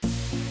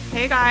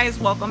Hey guys,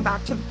 welcome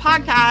back to the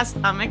podcast.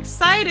 I'm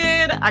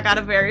excited. I got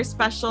a very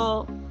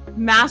special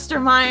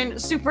mastermind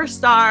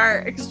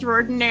superstar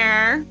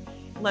extraordinaire.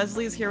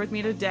 Leslie's here with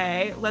me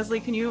today. Leslie,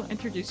 can you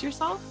introduce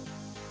yourself?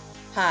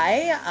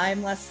 Hi,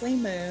 I'm Leslie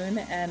Moon,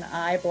 and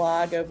I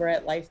blog over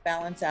at Life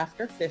Balance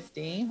After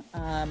 50,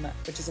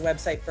 which is a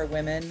website for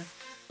women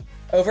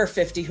over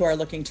 50 who are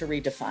looking to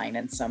redefine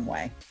in some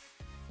way.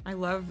 I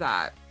love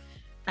that.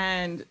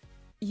 And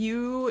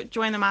you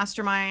joined the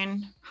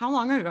mastermind how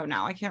long ago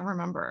now? I can't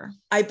remember.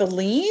 I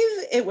believe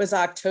it was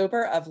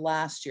October of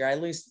last year. I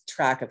lose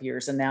track of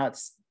years, and now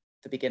it's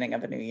the beginning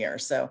of a new year.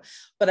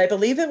 But I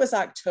believe it was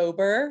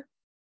October.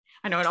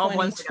 I know it all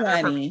blends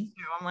together for me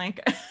too. I'm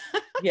like,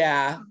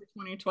 yeah,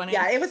 2020.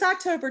 Yeah, it was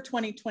October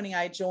 2020.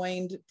 I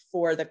joined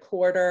for the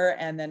quarter,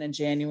 and then in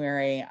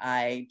January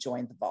I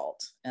joined the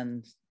vault,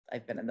 and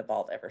I've been in the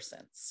vault ever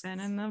since.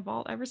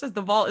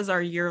 The vault is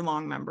our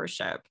year-long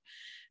membership.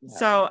 Yeah.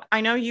 So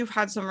I know you've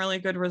had some really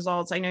good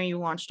results. I know you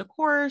launched a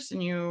course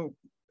and you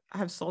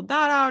have sold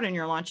that out and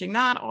you're launching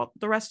that all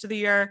the rest of the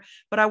year.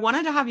 But I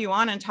wanted to have you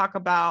on and talk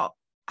about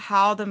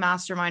how the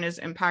mastermind has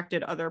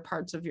impacted other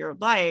parts of your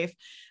life.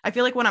 I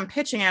feel like when I'm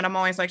pitching it, I'm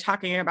always like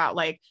talking about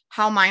like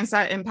how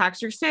mindset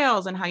impacts your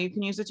sales and how you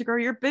can use it to grow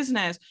your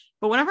business.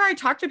 But whenever I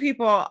talk to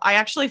people, I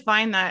actually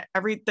find that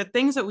the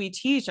things that we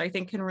teach, I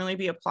think can really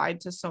be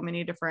applied to so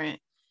many different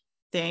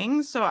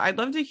things. So I'd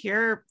love to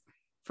hear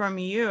from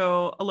you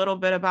a little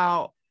bit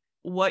about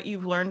what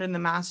you've learned in the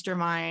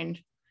mastermind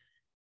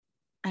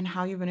and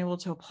how you've been able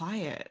to apply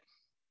it.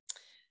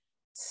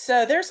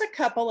 So there's a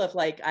couple of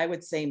I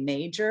would say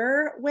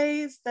major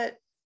ways that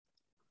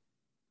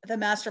the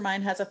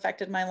mastermind has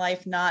affected my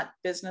life, not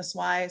business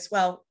wise.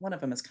 Well, one of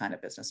them is kind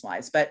of business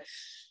wise, but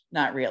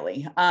not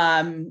really.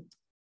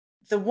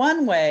 The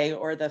one way,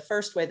 or the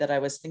first way that I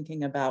was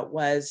thinking about,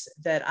 was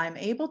that I'm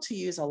able to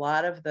use a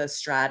lot of the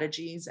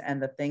strategies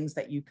and the things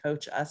that you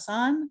coach us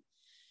on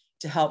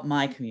to help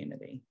my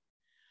community.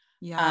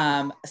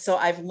 Yeah. So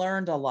I've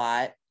learned a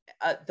lot,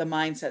 the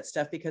mindset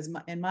stuff, because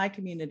in my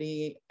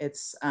community,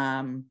 it's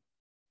women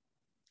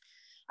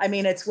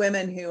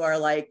who are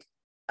like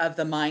of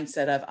the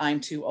mindset of I'm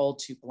too old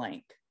to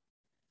blank,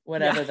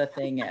 whatever the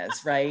thing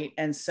is, right?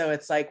 And so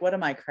it's like, what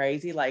am I,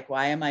 crazy? Like,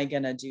 why am I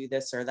going to do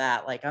this or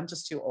that? Like, I'm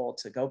just too old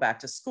to go back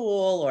to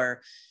school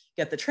or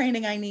get the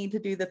training I need to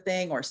do the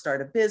thing or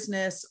start a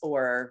business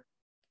or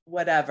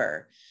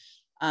whatever.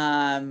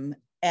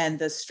 And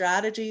the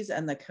strategies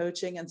and the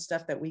coaching and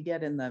stuff that we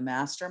get in the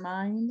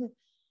mastermind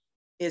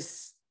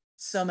is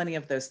so many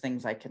of those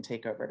things I can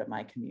take over to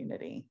my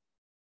community.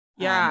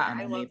 Yeah. And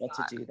I'm able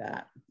to do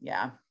that.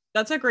 Yeah.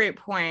 That's a great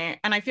point.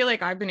 And I feel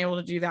like I've been able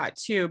to do that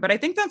too. But I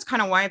think that's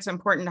kind of why it's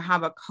important to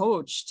have a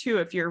coach too,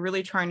 if you're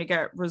really trying to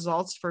get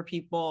results for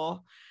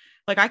people.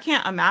 Like, I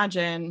can't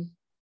imagine,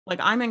 like,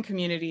 I'm in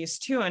communities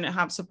too and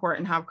have support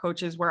and have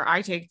coaches where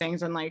I take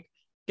things and like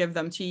give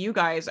them to you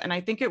guys. And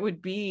I think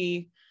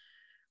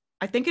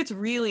it's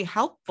really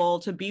helpful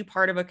to be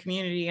part of a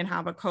community and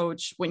have a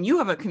coach when you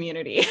have a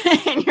community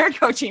and you're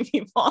coaching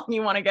people and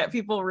you want to get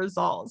people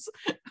results.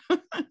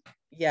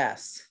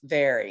 Yes,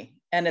 very.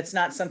 And it's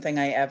not something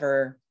I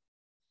ever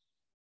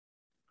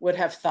would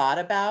have thought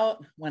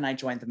about when I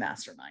joined the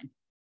mastermind.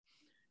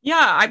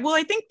 Yeah.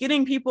 I think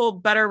getting people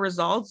better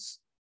results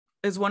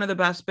is one of the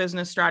best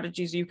business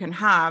strategies you can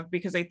have,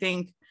 because I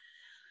think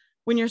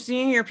when you're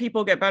seeing your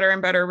people get better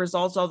and better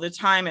results all the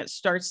time, it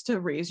starts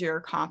to raise your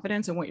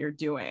confidence in what you're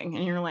doing.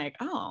 And you're like,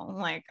 oh,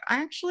 like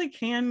I actually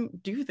can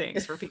do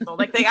things for people.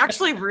 Like they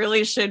actually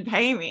really should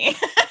pay me.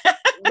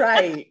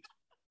 Right.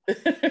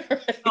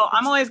 So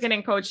I'm always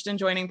getting coached and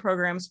joining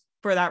programs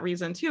for that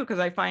reason too, because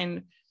I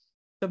find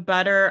the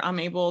better I'm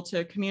able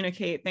to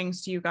communicate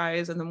things to you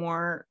guys and the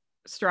more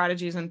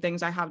strategies and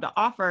things I have to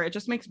offer, it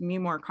just makes me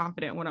more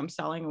confident in what I'm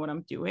selling and what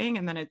I'm doing.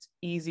 And then it's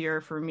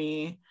easier for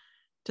me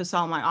to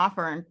sell my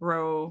offer and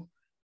grow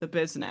the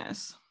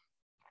business.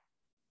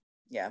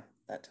 Yeah,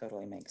 that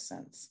totally makes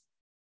sense.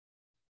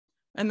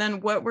 And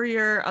then what were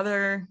your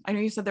other, I know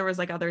you said there was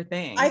like other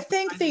things. I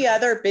think the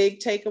other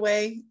big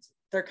takeaway,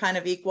 they're kind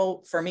of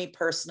equal for me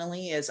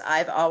personally, is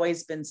I've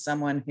always been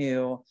someone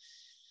who,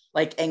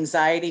 like,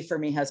 anxiety for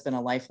me has been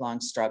a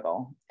lifelong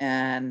struggle.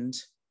 And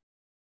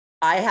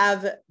I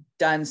have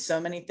done so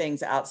many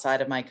things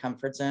outside of my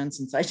comfort zone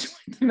since I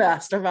joined the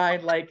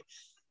mastermind. Like,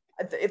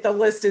 the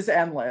list is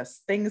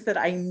endless. Things that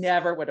I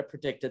never would have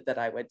predicted that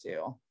I would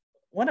do.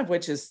 One of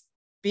which is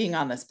being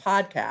on this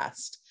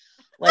podcast,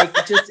 like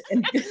just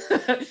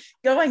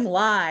going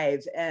live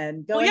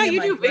and going. Well, yeah,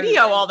 you do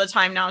video all the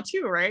time now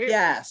too, right?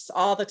 Yes,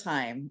 all the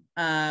time.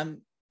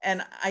 And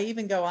I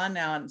even go on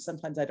now, and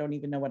sometimes I don't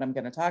even know what I'm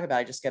going to talk about.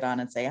 I just get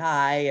on and say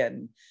hi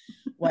and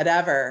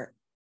whatever.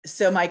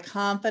 So my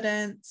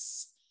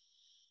confidence,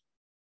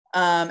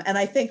 and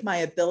I think my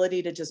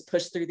ability to just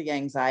push through the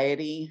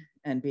anxiety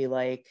and be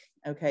like,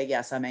 okay,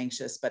 yes, I'm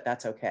anxious, but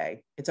that's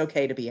okay. It's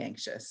okay to be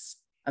anxious.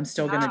 I'm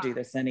still going to do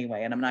this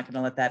anyway. And I'm not going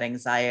to let that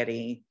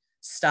anxiety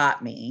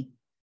stop me.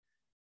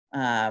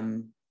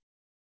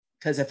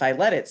 Because if I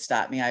let it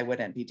stop me, I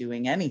wouldn't be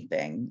doing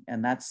anything.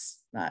 And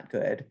that's not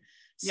good.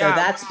 So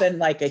that's been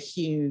like a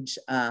huge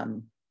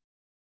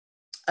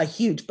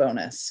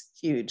bonus,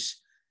 huge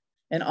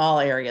in all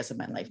areas of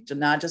my life,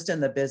 not just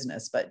in the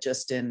business, but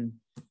just in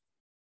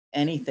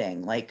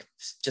anything, like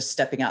just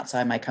stepping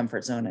outside my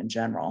comfort zone in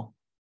general.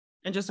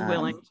 And just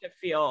willing to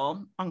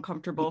feel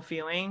uncomfortable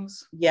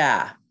feelings.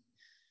 Yeah.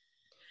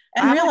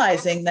 And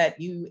realizing that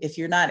if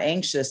you're not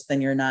anxious,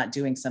 then you're not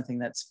doing something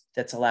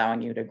that's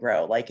allowing you to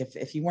grow. Like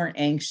if you weren't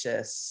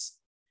anxious,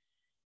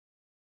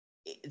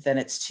 then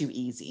it's too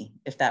easy,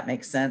 if that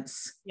makes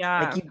sense.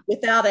 Yeah. Like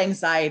without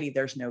anxiety,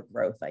 there's no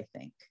growth, I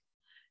think.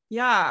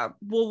 Yeah.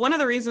 Well, one of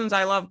the reasons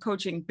I love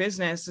coaching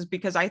business is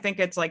because I think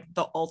it's like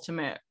the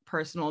ultimate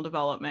personal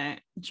development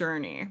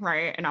journey,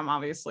 right? And I'm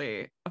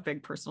obviously a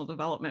big personal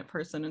development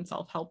person and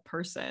self-help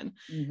person.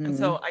 Mm-hmm. And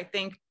so I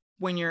think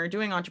when you're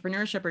doing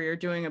entrepreneurship or you're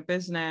doing a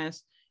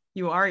business,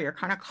 you're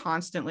kind of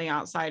constantly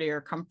outside of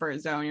your comfort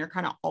zone. You're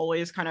kind of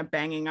always kind of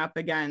banging up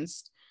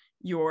against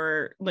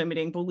your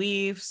limiting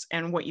beliefs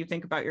and what you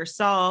think about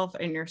yourself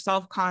and your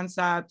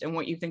self-concept and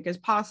what you think is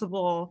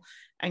possible.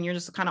 And you're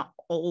just kind of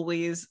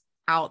always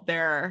out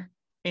there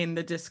in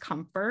the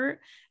discomfort.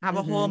 I have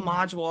a whole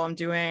module I'm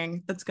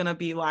doing that's going to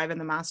be live in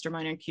the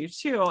mastermind in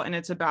Q2. And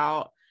it's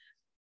about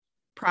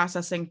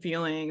processing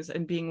feelings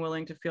and being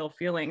willing to feel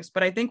feelings.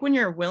 But I think when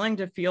you're willing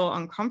to feel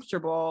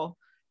uncomfortable,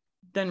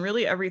 then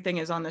really everything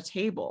is on the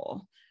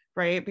table,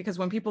 right? Because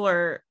when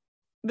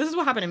this is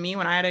what happened to me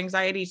when I had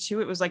anxiety too.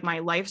 It was like my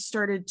life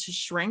started to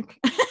shrink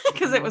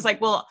because it was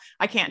like, well,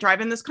 I can't drive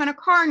in this kind of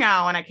car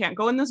now, and I can't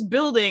go in this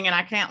building, and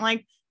I can't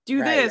like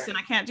do this, and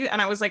I can't do.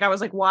 And I was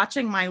like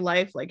watching my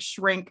life like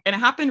shrink, and it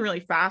happened really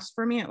fast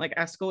for me. It like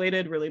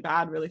escalated really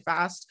bad, really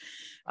fast.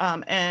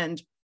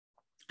 And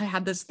I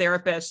had this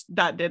therapist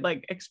that did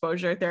like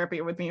exposure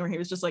therapy with me, where he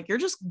was just like, you're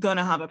just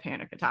gonna have a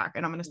panic attack,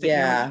 and I'm gonna stay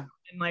here,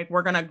 and like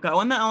we're gonna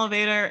go in the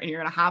elevator and you're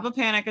gonna have a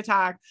panic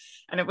attack.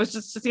 And it was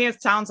just, to see,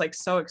 it sounds like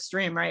so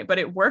extreme, right? But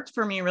it worked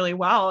for me really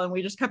well, and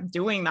we just kept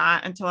doing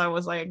that until I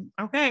was like,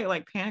 okay,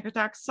 like panic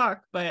attacks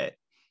suck, but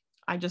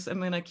I just am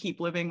going to keep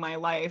living my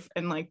life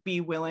and like be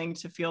willing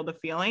to feel the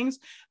feelings.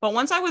 But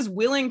once I was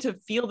willing to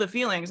feel the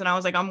feelings, and I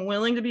was like, I'm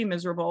willing to be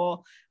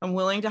miserable. I'm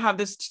willing to have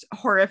this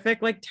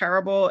horrific, like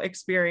terrible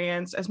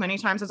experience as many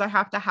times as I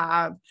have to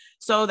have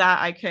so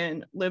that I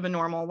can live a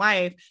normal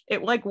life.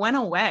 It like went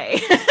away.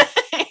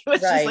 It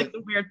was just like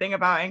the weird thing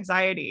about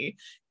anxiety,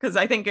 because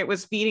I think it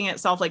was feeding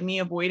itself, like me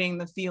avoiding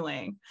the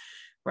feeling.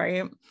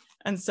 Right.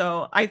 And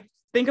so I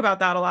think about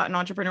that a lot in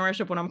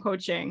entrepreneurship when I'm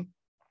coaching,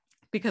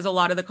 because a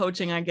lot of the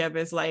coaching I give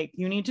is like,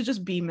 you need to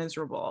just be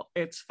miserable.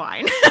 It's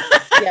fine.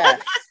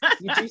 Yes.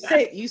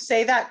 You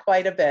say that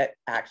quite a bit,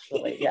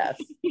 actually.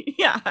 Yes.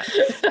 Yeah.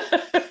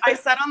 I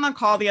said on the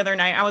call the other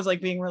night, I was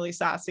like being really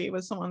sassy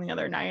with someone the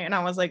other night. And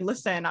I was like,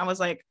 listen,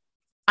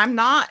 I'm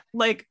not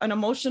like an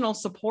emotional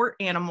support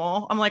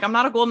animal. I'm like, I'm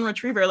not a golden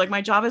retriever. Like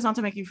my job is not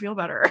to make you feel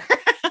better.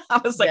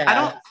 I was like,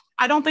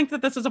 I don't think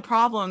that this is a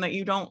problem that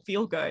you don't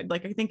feel good.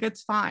 Like, I think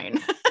it's fine.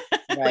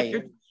 Right.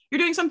 Like you're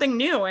doing something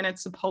new, and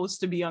it's supposed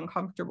to be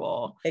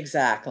uncomfortable.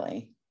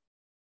 Exactly.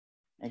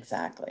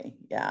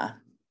 Yeah.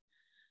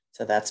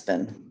 So that's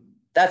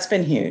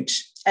been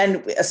huge. And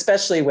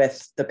especially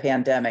with the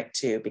pandemic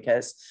too,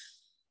 because,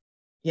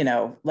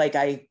 like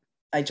I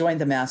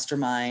joined the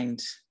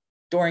mastermind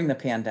during the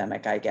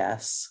pandemic, I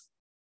guess.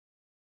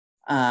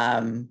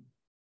 And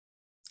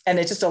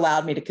it just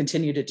allowed me to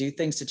continue to do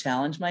things to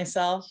challenge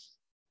myself.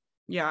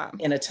 Yeah.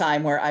 In a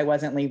time where I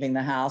wasn't leaving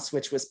the house,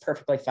 which was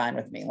perfectly fine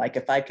with me. Like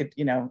if I could,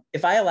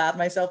 if I allowed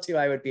myself to,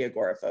 I would be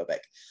agoraphobic.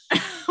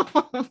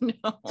 Oh,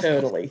 no.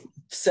 Totally.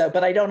 So,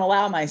 but I don't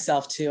allow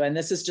myself to. And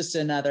this is just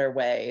another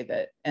way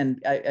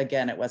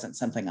again, it wasn't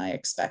something I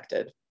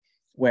expected,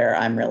 where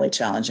I'm really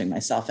challenging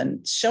myself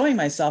and showing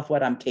myself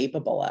what I'm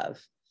capable of.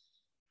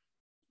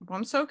 Well,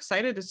 I'm so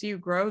excited to see you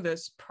grow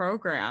this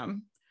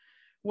program.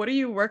 What are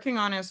you working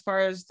on as far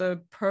as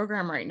the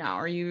program right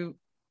now?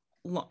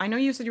 I know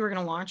you said you were going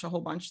to launch a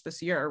whole bunch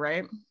this year,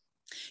 right?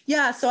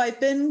 Yeah. So I've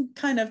been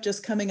kind of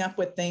just coming up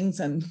with things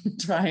and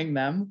trying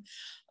them.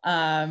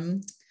 So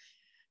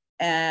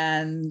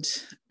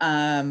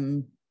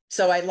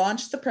I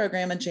launched the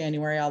program in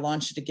January. I'll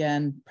launch it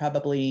again,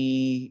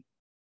 probably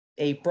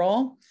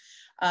April.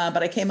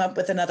 But I came up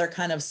with another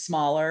kind of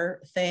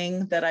smaller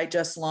thing that I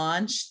just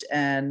launched,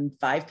 and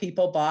 5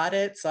 people bought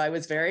it. So I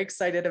was very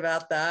excited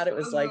about that. It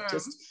was like,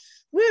 just,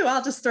 woo,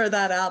 I'll just throw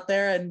that out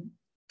there, and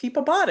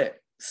people bought it.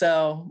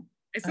 So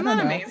isn't that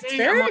amazing? It's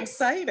very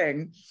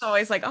exciting. It's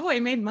always like, oh, I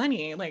made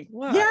money. Like,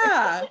 what?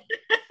 Yeah.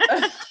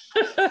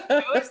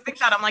 I always think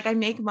that. I'm like, I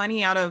make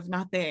money out of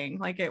nothing.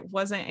 Like it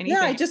wasn't anything.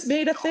 Yeah, I just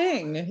made a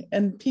thing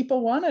and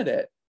people wanted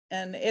it.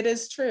 And it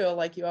is true.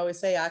 Like you always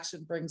say,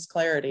 action brings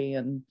clarity,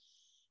 and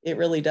it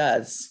really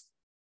does.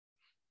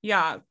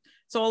 Yeah.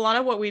 So a lot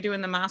of what we do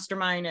in the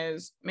mastermind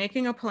is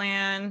making a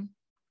plan,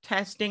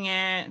 testing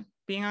it,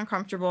 being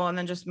uncomfortable, and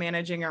then just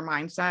managing your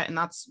mindset. And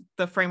that's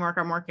the framework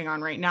I'm working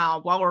on right now.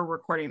 While we're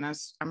recording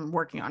this, I'm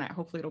working on it.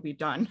 Hopefully it'll be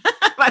done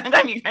by the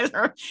time you guys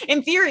are,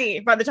 in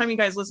theory, by the time you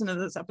guys listen to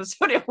this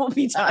episode, it will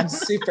be done. I'm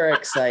super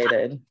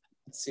excited.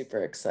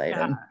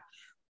 Yeah.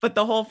 but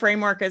the whole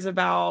framework is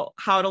about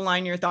how to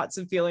line your thoughts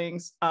and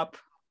feelings up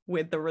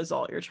with the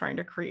result you're trying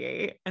to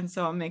create. And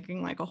so I'm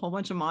making like a whole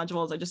bunch of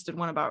modules. I just did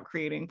one about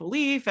creating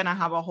belief, and I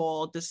have a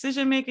whole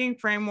decision-making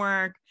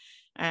framework.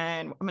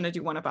 And I'm going to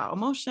do one about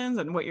emotions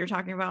and what you're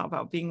talking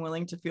about being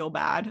willing to feel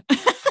bad.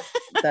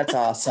 That's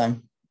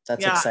awesome.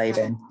 That's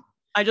exciting.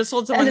 I just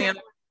told someone the other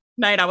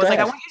night, I was like,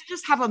 I want you to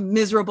just have a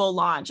miserable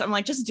launch. I'm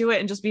like, just do it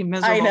and just be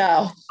miserable. I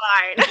know.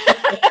 It's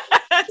fine.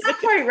 Not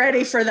quite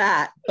ready for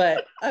that,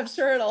 but I'm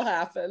sure it'll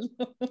happen.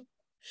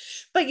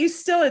 But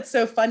it's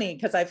so funny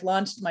because I've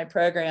launched my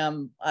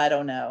program. I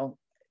don't know.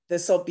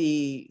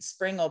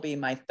 Spring will be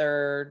my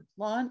third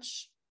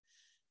launch,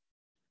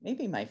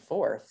 maybe my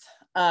fourth.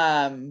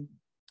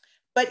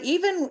 But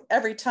even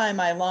every time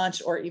I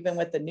launch, or even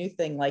with the new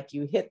thing, like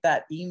you hit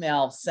that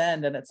email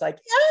send and it's like,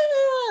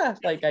 yeah,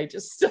 like I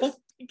just still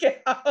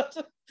get out.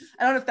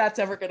 I don't know if that's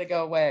ever going to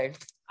go away.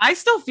 I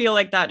still feel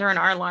like that during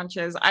our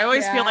launches. I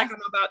always feel like I'm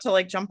about to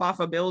like jump off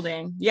a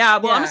building.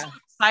 I'm so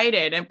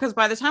excited. And because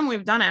by the time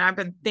we've done it, I've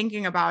been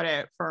thinking about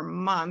it for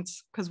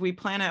months, because we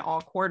plan it all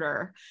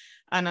quarter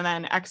and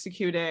then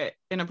execute it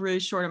in a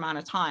really short amount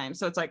of time.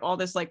 So it's like all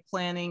this like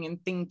planning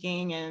and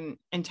thinking and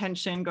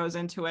intention goes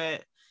into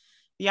it.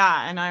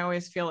 Yeah. And I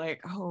always feel like,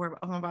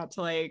 I'm about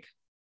to like,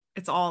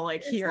 it's all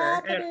like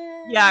here.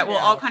 It will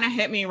all kind of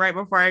hit me right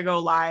before I go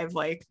live.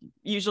 Like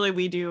usually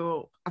we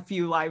do a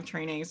few live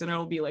trainings, and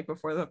it'll be like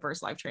before the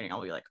first live training,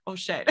 I'll be like, oh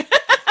shit.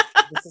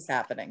 This is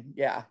happening.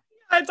 Yeah.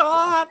 It's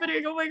all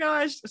happening. Oh my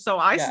gosh. So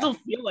I still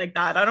feel like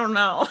that. I don't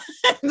know.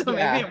 So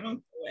maybe it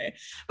won't go away.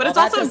 But it's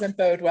also doesn't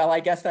bode well. I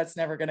guess that's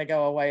never going to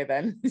go away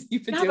then.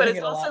 You've been doing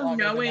it a lot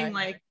longer. Knowing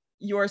like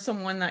you're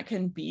someone that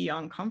can be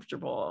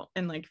uncomfortable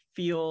and like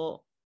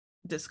feel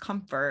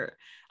discomfort.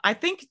 I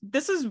think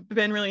this has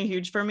been really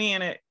huge for me,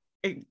 and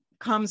it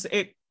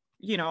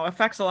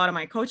affects a lot of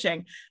my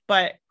coaching.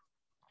 But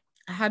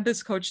I had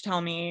this coach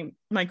tell me,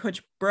 my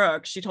coach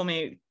Brooke, she told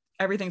me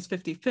everything's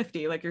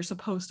 50-50, like you're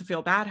supposed to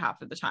feel bad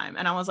half of the time.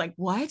 And I was like,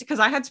 what? Because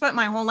I had spent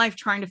my whole life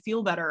trying to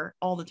feel better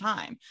all the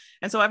time.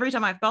 And so every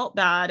time I felt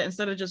bad,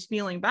 instead of just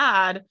feeling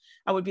bad,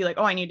 I would be like,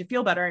 oh, I need to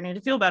feel better. I need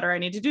to feel better. I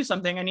need to do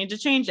something. I need to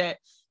change it.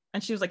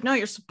 And she was like, no,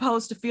 you're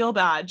supposed to feel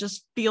bad.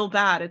 Just feel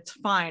bad. It's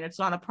fine. It's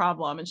not a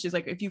problem. And she's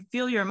like, if you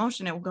feel your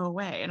emotion, it will go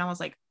away. And I was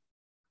like,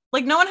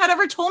 no one had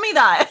ever told me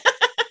that.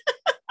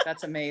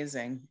 That's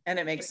amazing. And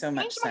it makes so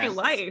much sense. My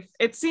life.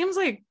 It seems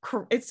like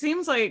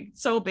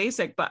so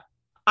basic, but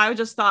I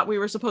just thought we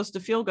were supposed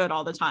to feel good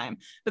all the time.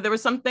 But there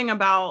was something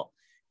about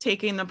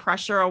taking the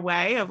pressure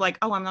away of like,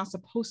 oh, I'm not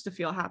supposed to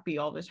feel happy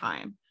all the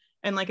time.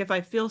 And like, if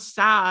I feel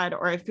sad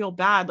or I feel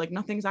bad, like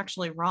nothing's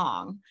actually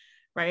wrong.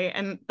 Right.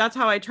 And that's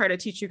how I try to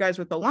teach you guys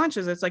with the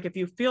launches. It's like, if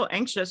you feel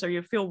anxious or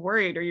you feel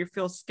worried or you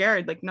feel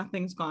scared, like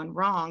nothing's gone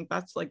wrong.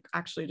 That's like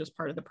actually just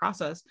part of the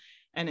process.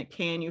 And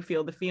you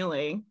feel the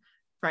feeling,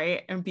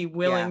 right? And be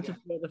willing to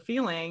feel the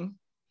feeling.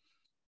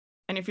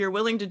 And if you're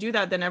willing to do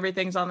that, then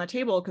everything's on the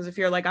table. Because if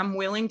you're like, I'm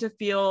willing to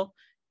feel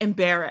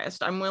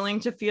embarrassed, I'm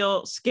willing to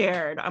feel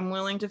scared, I'm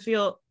willing to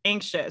feel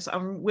anxious,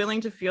 I'm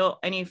willing to feel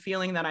any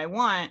feeling that I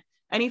want.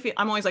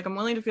 I'm always like, I'm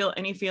willing to feel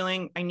any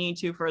feeling I need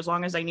to, for as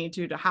long as I need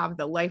to have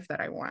the life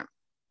that I want.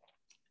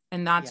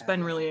 And that's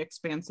been really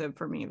expansive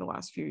for me the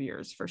last few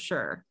years, for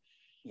sure.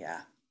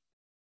 Yeah.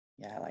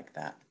 Yeah. I like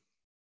that.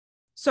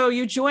 So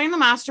you joined the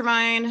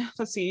mastermind.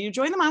 Let's see, you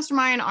joined the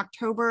mastermind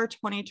October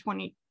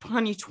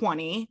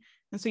 2020.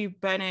 And so you've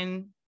been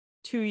in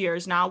 2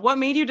 years now. What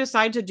made you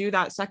decide to do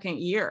that second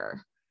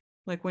year?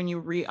 Like when you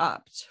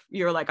re-upped,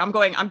 you're like, I'm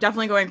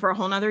definitely going for a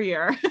whole nother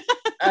year.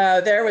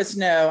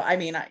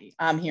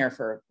 I'm here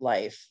for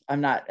life. I'm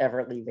not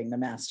ever leaving the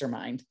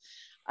mastermind.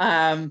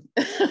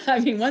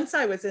 Once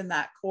I was in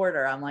that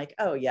quarter, I'm like,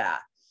 oh yeah,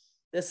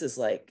 this is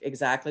like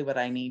exactly what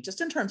I need,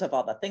 just in terms of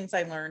all the things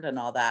I learned and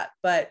all that.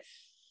 But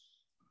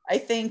I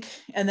think,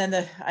 and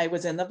then I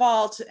was in the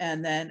vault,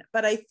 and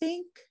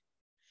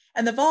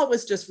the vault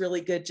was just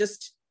really good,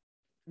 just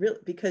really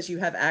because you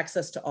have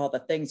access to all the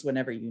things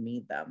whenever you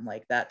need them.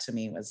 Like that to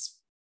me was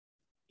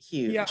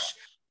huge. Yeah.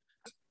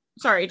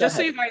 Sorry, just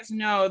so you guys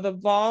know, the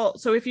vault.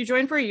 So if you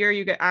join for a year,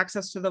 you get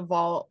access to the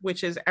vault,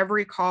 which is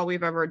every call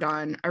we've ever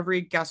done, every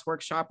guest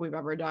workshop we've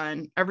ever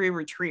done, every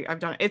retreat I've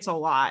done. It's a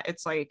lot.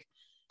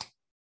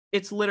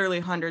 It's literally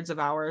hundreds of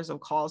hours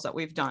of calls that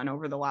we've done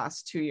over the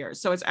last 2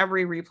 years. So it's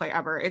every replay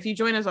ever. If you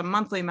join as a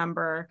monthly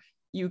member,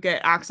 you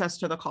get access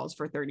to the calls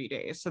for 30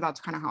 days. So that's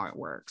kind of how it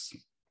works.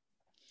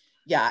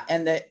 Yeah.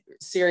 And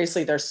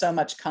seriously, there's so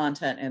much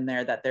content in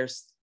there that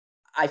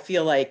I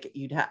feel like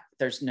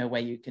there's no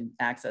way you can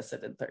access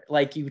it.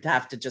 Like you would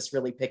have to just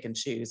really pick and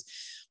choose,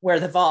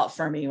 where the vault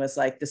for me was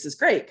like, this is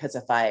great. Cause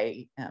if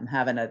I am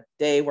having a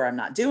day where I'm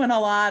not doing a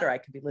lot, or I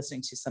could be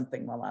listening to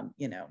something while I'm,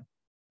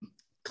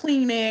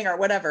 cleaning or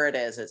whatever it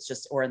is, it's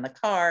just, or in the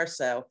car.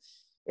 So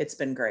it's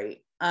been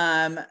great.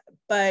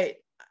 But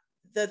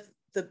the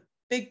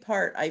big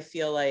part, I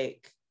feel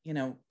like,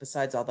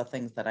 besides all the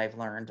things that I've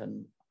learned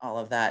and all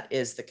of that,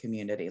 is the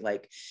community.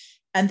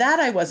 And that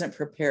I wasn't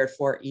prepared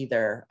for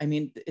either.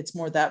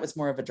 That was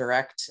more of a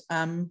direct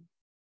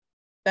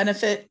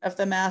benefit of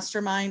the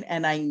mastermind.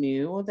 And I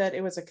knew that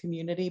it was a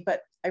community,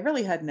 but I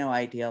really had no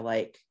idea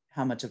like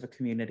how much of a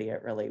community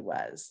it really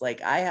was.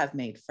 Like I have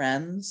made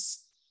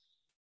friends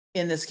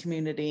in this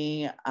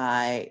community.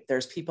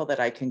 There's people that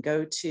I can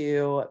go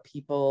to,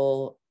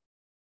 people,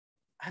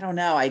 I don't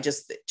know. I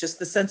just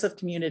the sense of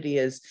community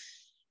is,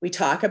 we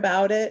talk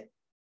about it,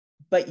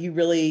 but you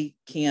really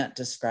can't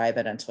describe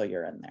it until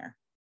you're in there.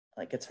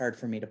 Like it's hard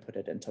for me to put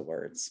it into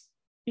words.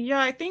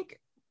 Yeah, I think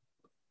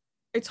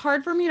it's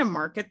hard for me to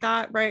market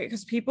that, right?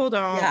 Because people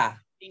don't,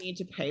 they need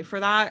to pay for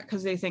that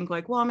because they think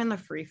like, well, I'm in the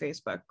free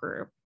Facebook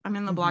group. I'm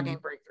in the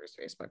Blogging Breakthroughs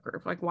Facebook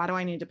group. Like, why do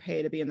I need to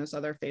pay to be in this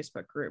other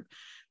Facebook group?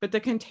 But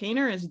the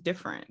container is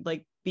different.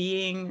 Like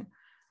being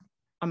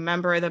a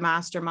member of the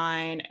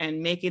mastermind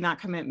and making that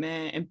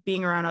commitment and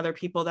being around other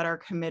people that are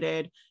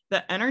committed,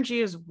 the energy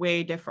is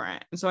way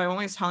different. And so I'm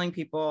always telling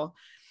people,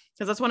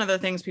 because that's one of the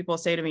things people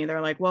say to me.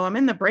 They're like, well, I'm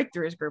in the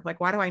breakthroughs group. Like,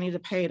 why do I need to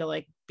pay to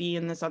like be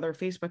in this other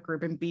Facebook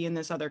group and be in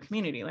this other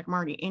community? Like, I'm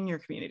already in your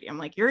community. I'm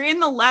like, you're in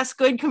the less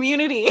good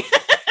community.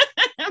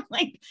 I'm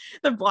like,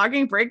 the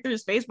Blogging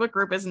Breakthroughs Facebook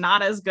group is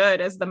not as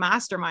good as the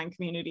mastermind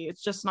community.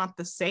 It's just not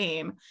the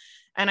same.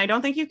 And I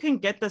don't think you can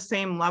get the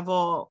same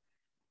level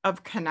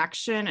of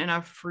connection in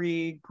a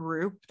free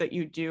group that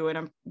you do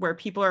where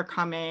people are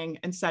coming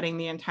and setting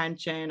the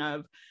intention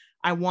of,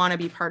 I want to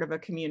be part of a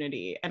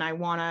community and I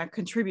want to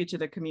contribute to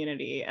the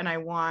community and I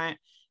want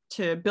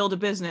to build a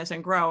business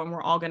and grow, and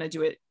we're all going to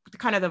do it.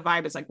 Kind of the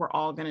vibe is like, we're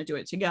all going to do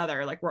it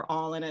together. Like we're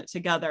all in it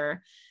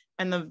together.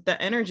 And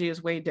the energy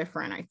is way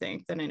different, I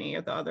think, than any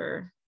of the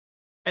other,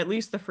 at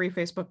least the free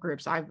Facebook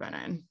groups I've been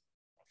in.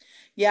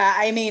 Yeah.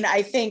 I mean,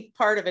 I think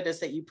part of it is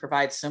that you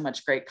provide so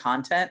much great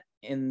content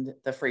in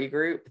the free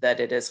group that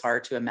it is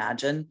hard to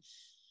imagine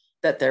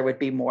that there would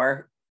be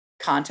more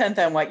content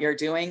than what you're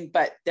doing,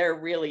 but there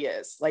really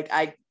is.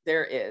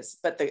 There is,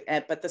 but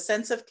the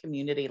sense of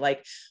community,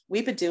 like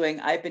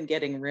I've been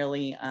getting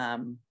really,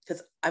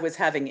 because I was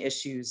having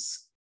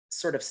issues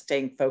sort of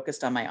staying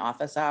focused on my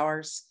office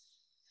hours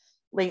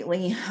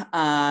lately.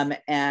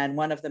 And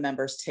one of the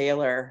members,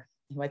 Taylor,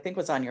 who I think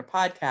was on your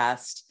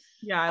podcast,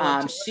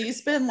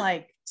 she's been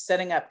like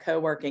setting up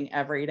co-working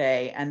every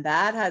day. And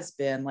that has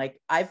been like,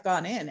 I've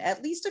gone in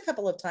at least a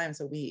couple of times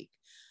a week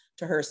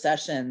to her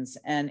sessions.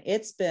 And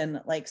it's been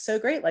like, so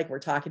great. Like we're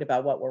talking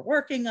about what we're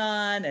working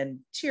on and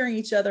cheering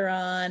each other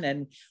on.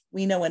 And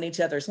we know when each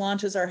other's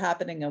launches are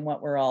happening and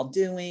what we're all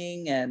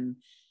doing. And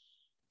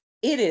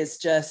it is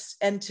just,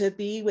 and to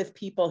be with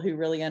people who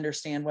really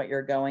understand what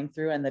you're going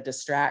through and the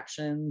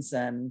distractions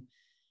and,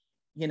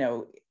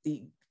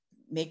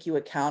 make you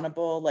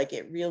accountable. Like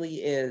it really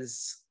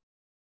is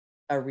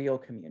a real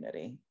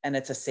community and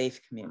it's a safe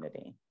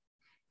community.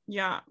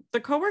 Yeah. The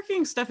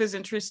co-working stuff is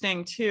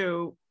interesting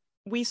too.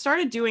 We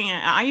started doing it.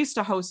 I used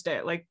to host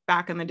it like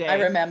back in the day. I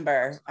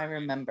remember. And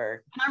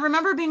I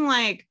remember being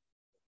like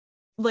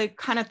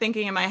kind of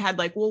thinking in my head,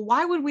 like, well,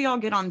 why would we all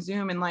get on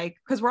Zoom and like,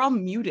 because we're all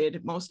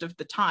muted most of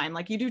the time.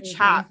 Like you do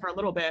chat for a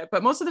little bit,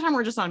 but most of the time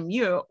we're just on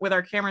mute with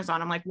our cameras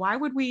on. I'm like, why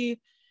would we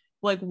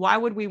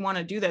want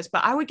to do this?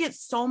 But I would get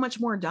so much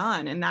more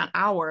done in that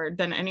hour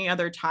than any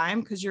other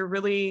time, because you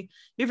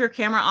have your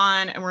camera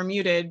on and we're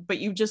muted, but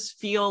you just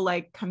feel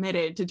like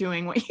committed to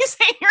doing what you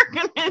say you're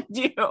gonna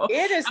do.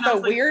 It is the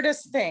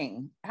weirdest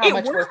thing. How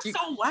much work you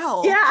so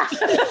well. Yeah.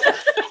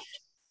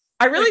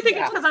 I really think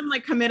it's because I'm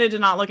like committed to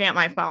not looking at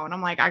my phone.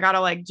 I'm like, I gotta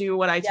like do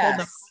what I told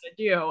them to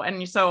do.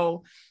 And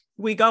so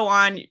we go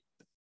on.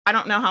 I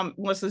don't know how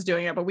Melissa's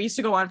doing it, but we used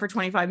to go on for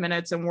 25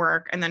 minutes and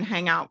work and then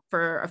hang out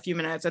for a few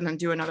minutes and then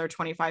do another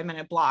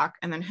 25-minute block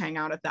and then hang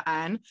out at the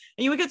end.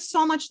 And you would get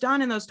so much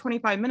done in those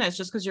 25 minutes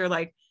just because you're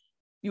like,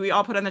 we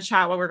all put in the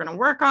chat what we're going to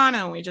work on.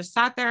 And we just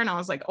sat there, and I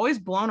was like always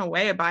blown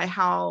away by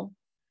how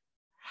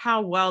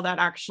well that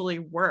actually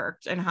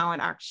worked and how it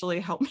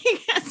actually helped me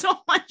get so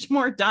much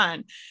more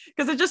done.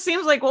 Because it just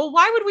seems like, well,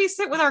 why would we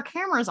sit with our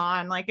cameras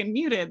on like and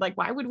muted? Like,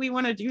 why would we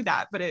want to do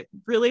that? But it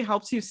really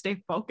helps you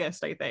stay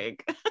focused, I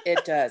think.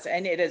 It does.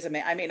 And it is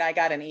amazing. I mean, I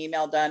got an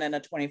email done in a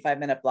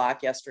 25-minute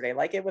block yesterday.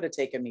 Like it would have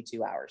taken me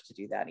 2 hours to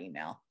do that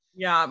email.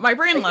 Yeah. My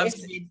brain loves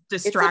to be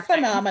distracted.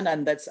 It's a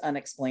phenomenon that's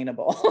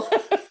unexplainable.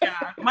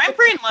 Yeah. My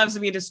brain loves to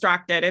be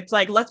distracted. It's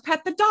like, let's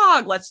pet the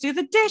dog. Let's do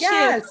the dishes.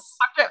 Yes.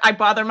 I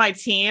bother my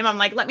team. I'm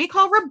like, let me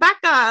call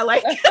Rebecca.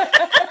 Like,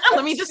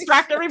 let me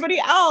distract everybody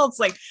else.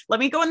 Like,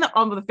 let me go in the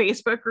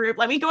Facebook group.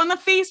 Let me go in the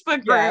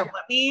Facebook group. Yeah.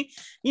 Let me,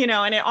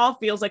 and it all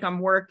feels like I'm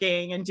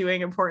working and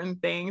doing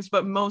important things,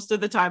 but most of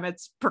the time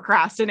it's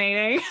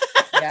procrastinating.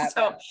 Yeah.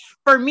 So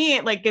for me,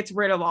 it like gets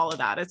rid of all of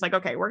that. It's like,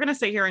 okay, we're going to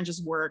sit here and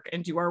just work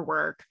and do our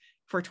work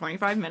for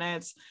 25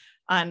 minutes.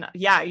 And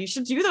yeah, you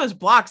should do those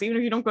blocks, even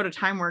if you don't go to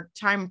time or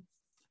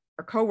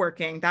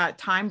co-working. That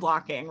time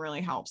blocking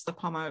really helps. The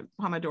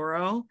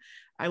Pomodoro,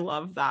 I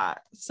love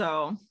that.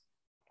 So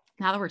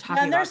now that we're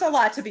talking, and there's a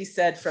lot to be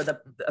said for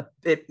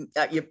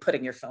you're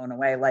putting your phone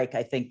away. Like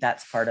I think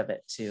that's part of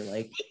it too.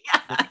 Like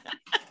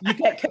you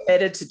get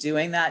committed to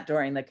doing that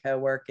during the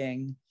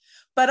co-working,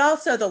 but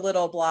also the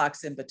little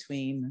blocks in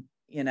between,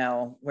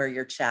 where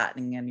you're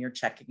chatting and you're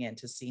checking in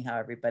to see how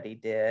everybody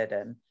did.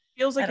 And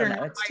feels I like don't you're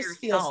know. not It by just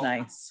feels yourself.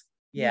 nice.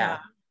 Yeah. Yeah.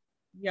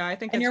 Yeah. I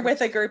think And it's you're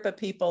with a group of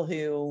people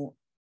who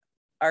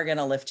are going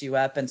to lift you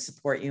up and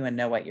support you and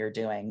know what you're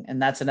doing.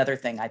 And that's another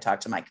thing I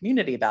talk to my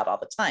community about all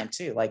the time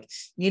too. Like,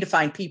 you need to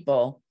find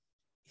people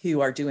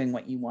who are doing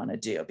what you want to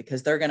do,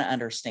 because they're going to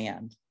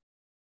understand.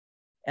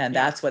 And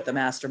Yeah. that's what the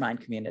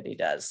mastermind community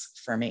does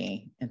for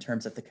me in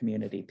terms of the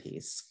community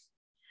piece.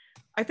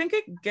 I think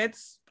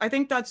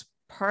that's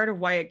part of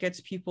why it gets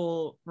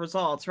people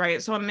results,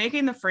 right? So I'm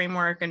making the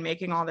framework and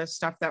making all this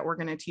stuff that we're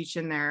going to teach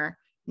in there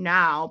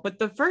now. But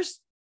the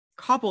first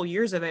couple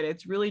years of it,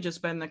 it's really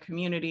just been the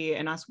community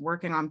and us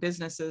working on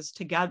businesses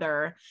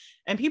together.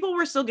 And people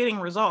were still getting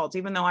results,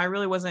 even though I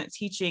really wasn't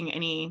teaching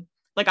any,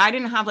 like I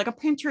didn't have like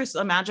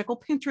a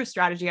magical Pinterest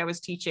strategy I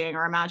was teaching,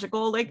 or a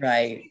magical like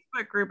Right.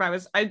 Facebook group. I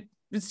was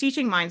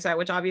teaching mindset,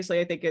 which obviously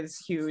I think is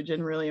huge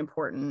and really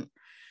important.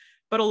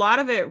 But a lot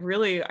of it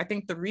really, I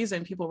think the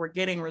reason people were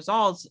getting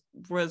results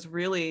was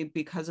really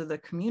because of the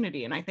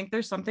community. And I think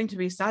there's something to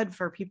be said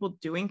for people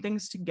doing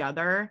things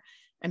together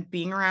and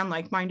being around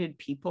like-minded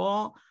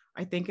people.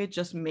 I think it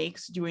just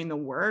makes doing the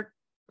work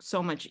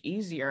so much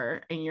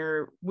easier, and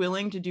you're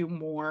willing to do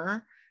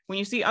more when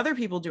you see other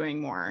people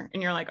doing more,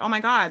 and you're like, oh my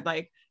God,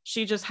 like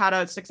she just had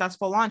a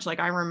successful launch. Like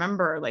I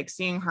remember like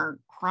seeing her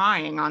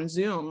crying on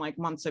Zoom like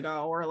months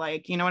ago, or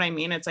like, you know what I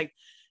mean? It's like,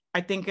 I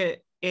think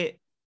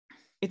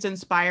it's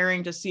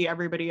inspiring to see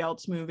everybody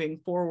else moving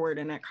forward,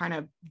 and it kind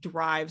of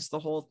drives the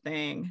whole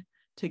thing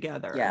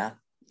together. Yeah.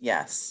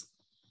 Yes.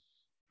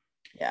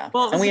 Yeah.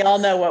 Well, and we all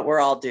know what we're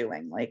all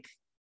doing. Like,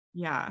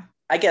 yeah,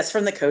 I guess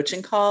from the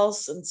coaching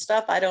calls and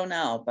stuff, I don't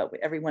know, but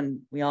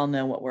we all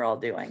know what we're all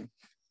doing.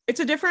 it's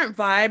a different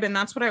vibe. And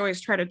that's what I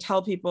always try to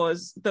tell people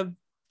is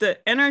the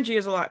energy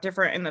is a lot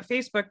different in the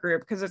Facebook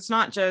group, because it's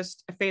not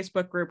just a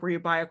Facebook group where you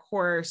buy a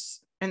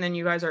course and then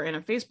you guys are in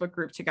a Facebook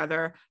group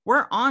together.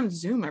 We're on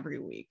Zoom every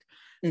week.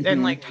 Mm-hmm.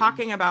 And like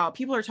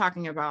people are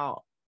talking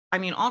about, I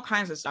mean, all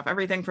kinds of stuff,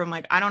 everything from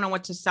like, I don't know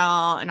what to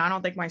sell, and I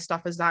don't think my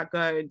stuff is that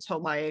good, to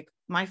like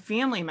my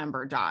family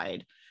member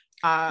died.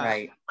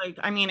 Right. Like,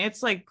 I mean,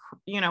 it's like,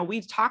 you know, we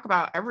talk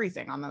about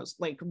everything on those,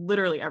 like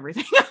literally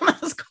everything on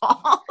those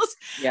calls.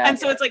 Yeah. And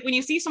so it's like, when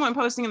you see someone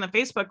posting in the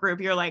Facebook group,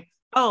 you're like,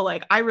 oh,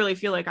 like, I really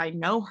feel like I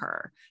know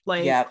her,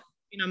 like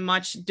in a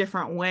much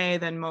different way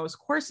than most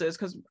courses.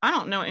 Cause I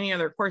don't know any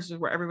other courses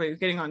where everybody's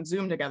getting on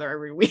Zoom together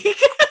every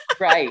week.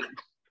 Right.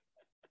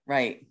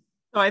 Right.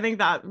 So I think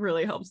that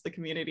really helps the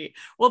community.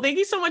 Well, thank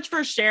you so much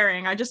for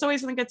sharing. I just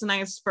always think it's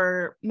nice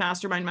for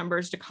mastermind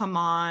members to come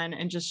on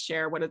and just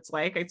share what it's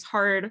like. It's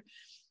hard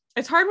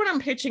when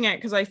I'm pitching it,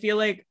 because I feel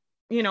like,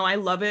 you know, I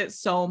love it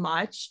so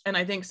much. And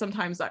I think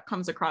sometimes that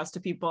comes across to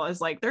people as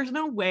like, there's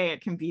no way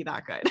it can be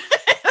that good.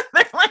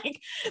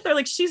 they're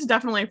like, she's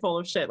definitely full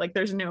of shit. Like,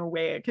 there's no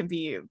way it can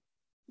be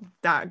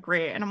that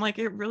great. And I'm like,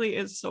 it really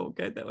is so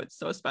good, though. It's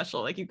so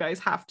special. Like, you guys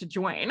have to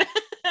join.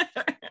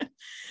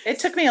 It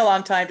took me a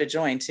long time to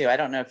join too. I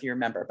don't know if you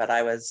remember, but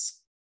I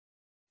was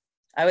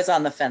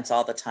on the fence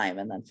all the time.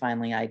 And then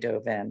finally I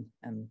dove in,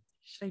 and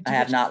I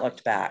have not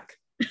looked back.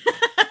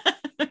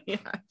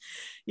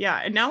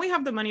 Yeah. And now we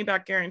have the money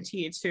back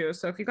guarantee too.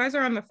 So if you guys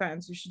are on the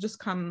fence, you should just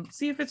come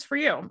see if it's for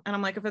you. And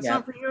I'm like, if it's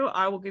not for you,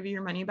 I will give you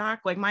your money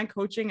back. Like, my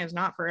coaching is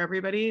not for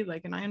everybody.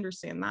 Like, and I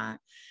understand that.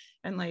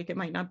 And like, it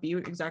might not be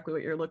exactly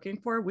what you're looking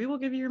for. We will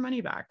give you your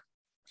money back.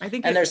 I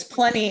think, and there's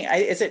plenty.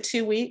 Is it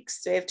 2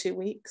 weeks? Do they have 2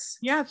 weeks?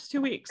 Yeah, it's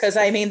 2 weeks. Because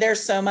I mean,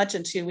 there's so much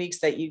in 2 weeks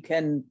that you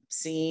can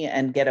see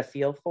and get a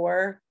feel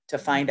for to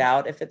find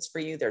out if it's for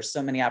you. There's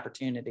so many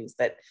opportunities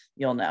that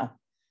you'll know.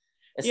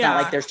 It's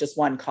not like there's just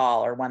one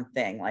call or one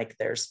thing. Like,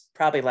 there's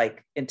probably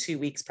like in 2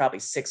 weeks, probably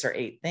 6 or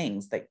 8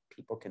 things that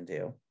people can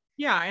do.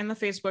 Yeah. And the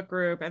Facebook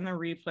group and the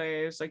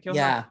replays, like, you'll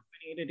have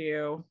plenty to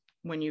do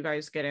when you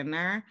guys get in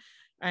there.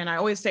 And I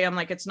always say, I'm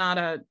like, it's not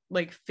a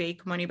like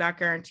fake money back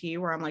guarantee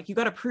where I'm like, you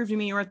got to prove to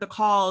me you're at the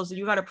calls, and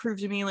you got to prove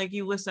to me like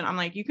you listen. I'm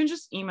like, you can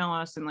just email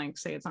us and like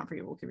say it's not for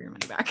you. We'll give you your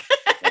money back.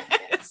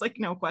 It's like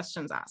no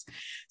questions asked.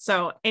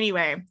 So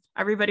anyway,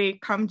 everybody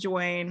come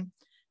join.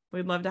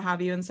 We'd love to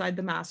have you inside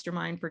the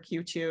mastermind for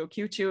Q2.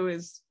 Q2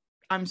 is,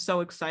 I'm so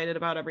excited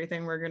about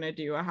everything we're going to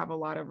do. I have a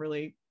lot of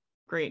really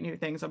great new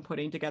things I'm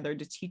putting together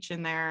to teach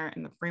in there,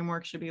 and the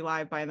framework should be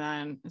live by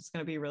then. It's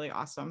going to be really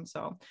awesome.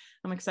 So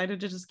I'm excited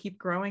to just keep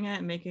growing it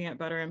and making it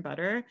better and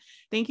better.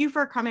 Thank you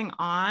for coming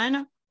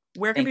on.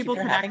 Where can people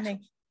connect?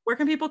 Where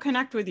can people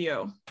connect with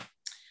you?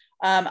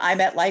 I'm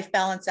at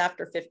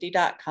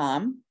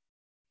lifebalanceafter50.com.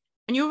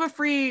 And you have a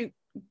free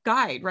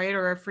guide, right?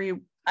 Or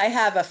I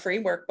have a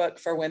free workbook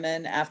for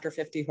women after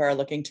 50 who are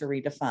looking to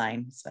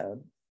redefine.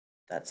 So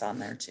that's on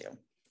there too.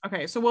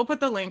 Okay, so we'll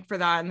put the link for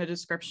that in the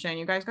description.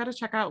 You guys got to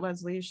check out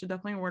Leslie. You should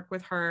definitely work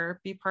with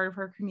her, be part of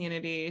her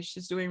community.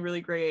 She's doing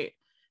really great,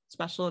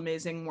 special,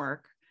 amazing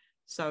work.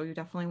 So you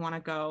definitely want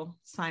to go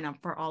sign up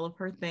for all of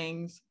her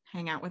things,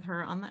 hang out with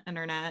her on the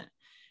internet.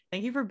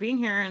 Thank you for being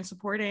here and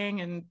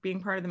supporting and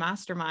being part of the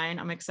mastermind.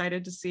 I'm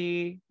excited to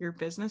see your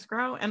business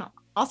grow, and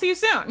I'll see you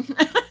soon.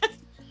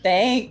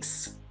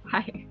 Thanks.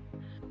 Bye.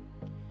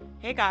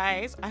 Hey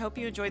guys, I hope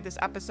you enjoyed this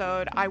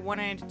episode. I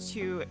wanted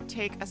to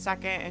take a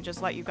second and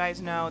just let you guys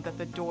know that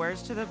the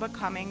doors to the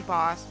Becoming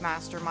Boss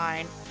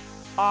Mastermind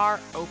are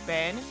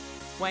open.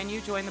 When you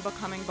join the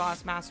Becoming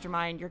Boss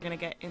Mastermind, you're going to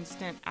get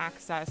instant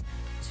access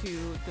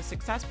to the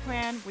success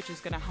plan, which is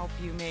going to help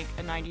you make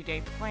a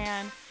 90-day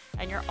plan.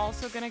 And you're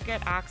also going to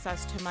get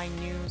access to my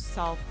new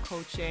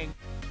self-coaching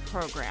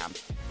program.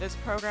 This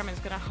program is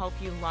going to help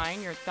you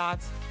line your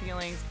thoughts,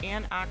 feelings,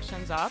 and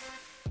actions up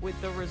with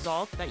the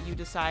result that you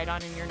decide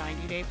on in your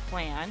 90-day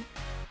plan.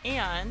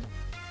 And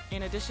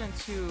in addition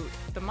to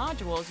the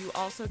modules, you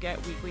also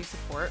get weekly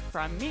support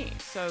from me.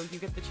 So you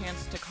get the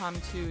chance to come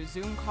to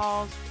Zoom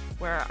calls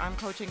where I'm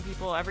coaching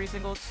people every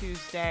single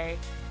Tuesday.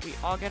 We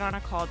all get on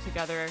a call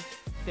together.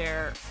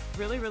 They're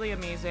really, really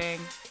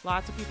amazing.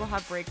 Lots of people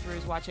have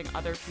breakthroughs watching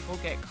other people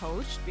get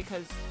coached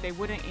because they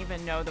wouldn't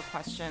even know the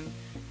question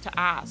to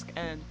ask.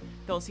 And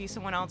they'll see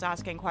someone else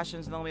asking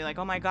questions and they'll be like,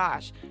 oh my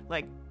gosh,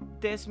 like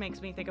this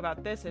makes me think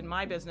about this in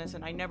my business,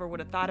 and I never would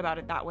have thought about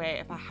it that way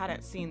if I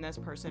hadn't seen this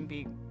person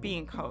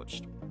being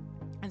coached.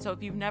 And so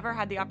if you've never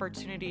had the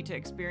opportunity to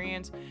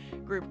experience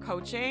group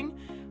coaching,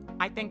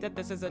 I think that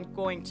this isn't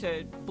going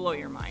to blow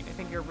your mind. I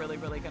think you're really,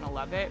 really going to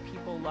love it.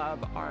 People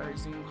love our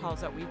Zoom calls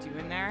that we do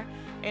in there.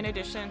 In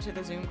addition to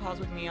the Zoom calls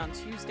with me on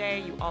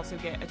Tuesday, you also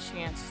get a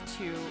chance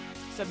to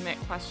submit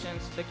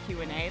questions to the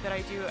Q&A that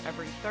I do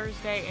every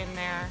Thursday in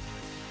there.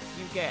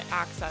 You get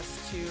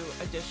access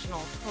to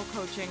additional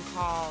co-coaching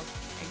calls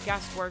and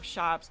guest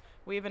workshops.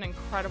 We have an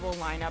incredible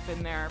lineup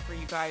in there for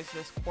you guys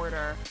this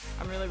quarter.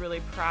 I'm really,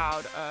 really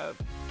proud of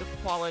the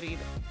quality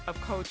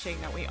of coaching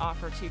that we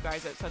offer to you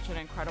guys at such an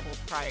incredible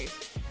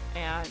price.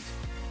 And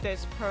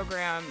this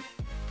program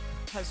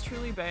has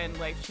truly been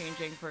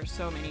life-changing for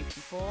so many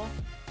people.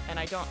 And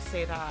I don't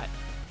say that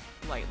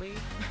lightly,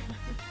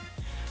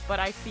 but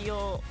I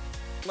feel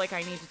like I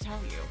need to tell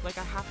you, like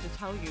I have to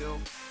tell you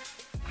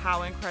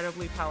how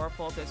incredibly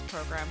powerful this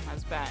program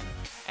has been.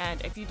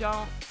 And if you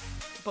don't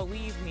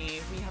believe me,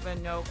 we have a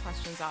no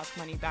questions asked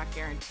money back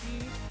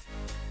guarantee.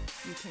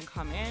 You can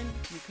come in,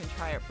 you can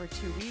try it for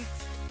 2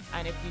 weeks,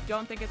 and if you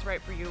don't think it's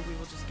right for you, we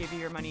will just give you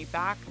your money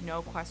back,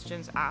 no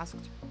questions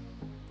asked.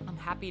 I'm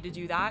happy to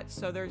do that,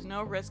 so there's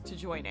no risk to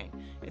joining.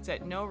 It's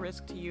at no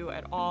risk to you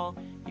at all.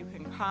 You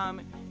can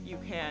come, you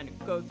can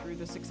go through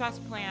the success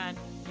plan,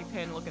 you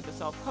can look at the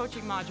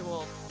self-coaching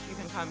module, you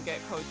can come get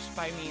coached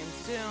by me in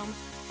Zoom.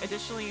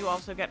 Additionally, you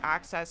also get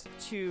access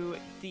to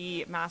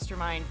the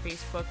Mastermind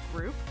Facebook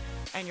group,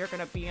 and you're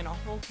going to be in a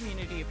whole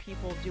community of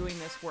people doing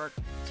this work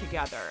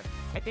together.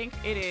 I think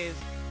it is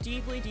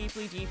deeply,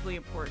 deeply, deeply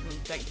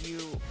important that you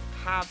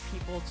have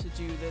people to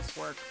do this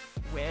work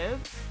with.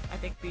 I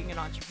think being an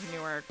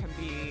entrepreneur can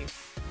be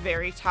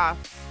very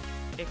tough.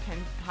 It can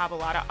have a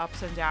lot of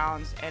ups and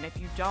downs, and if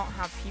you don't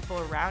have people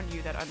around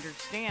you that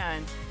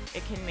understand,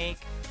 it can make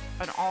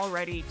an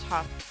already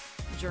tough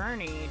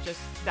journey just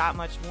that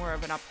much more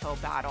of an uphill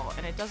battle,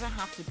 and it doesn't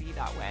have to be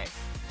that way.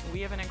 We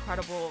have an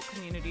incredible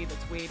community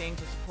that's waiting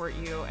to support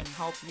you and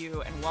help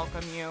you and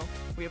welcome you.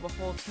 We have a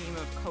whole team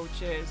of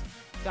coaches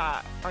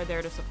that are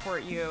there to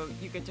support you.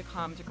 You get to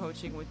come to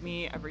coaching with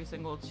me every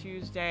single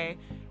Tuesday,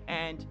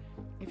 and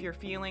if you're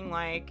feeling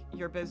like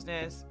your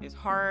business is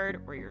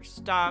hard or you're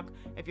stuck,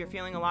 if you're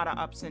feeling a lot of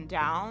ups and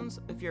downs,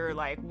 if you're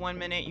like 1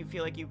 minute you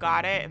feel like you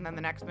got it and then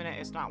the next minute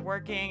it's not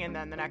working and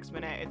then the next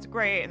minute it's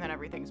great and then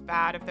everything's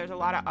bad, if there's a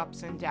lot of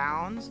ups and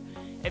downs,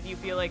 if you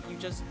feel like you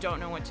just don't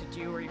know what to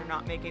do or you're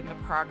not making the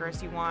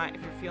progress you want,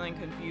 if you're feeling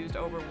confused,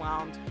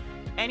 overwhelmed,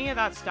 any of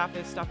that stuff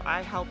is stuff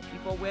I help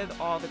people with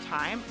all the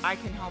time. I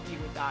can help you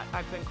with that.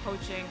 I've been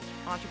coaching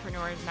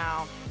entrepreneurs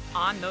now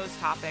on those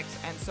topics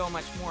and so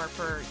much more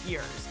for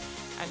years.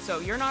 And so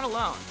you're not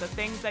alone. The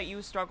things that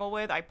you struggle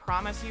with, I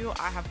promise you,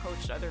 I have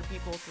coached other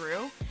people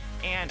through,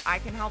 and I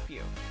can help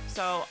you.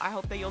 So I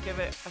hope that you'll give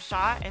it a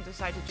shot and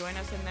decide to join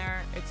us in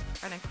there. It's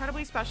an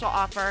incredibly special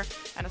offer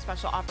and a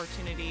special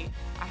opportunity.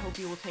 I hope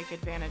you will take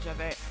advantage of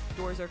it.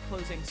 Doors are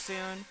closing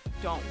soon.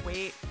 Don't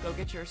wait. Go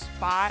get your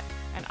spot,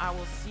 and I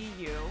will see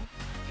you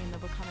in the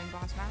Becoming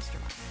Boss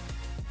Mastermind.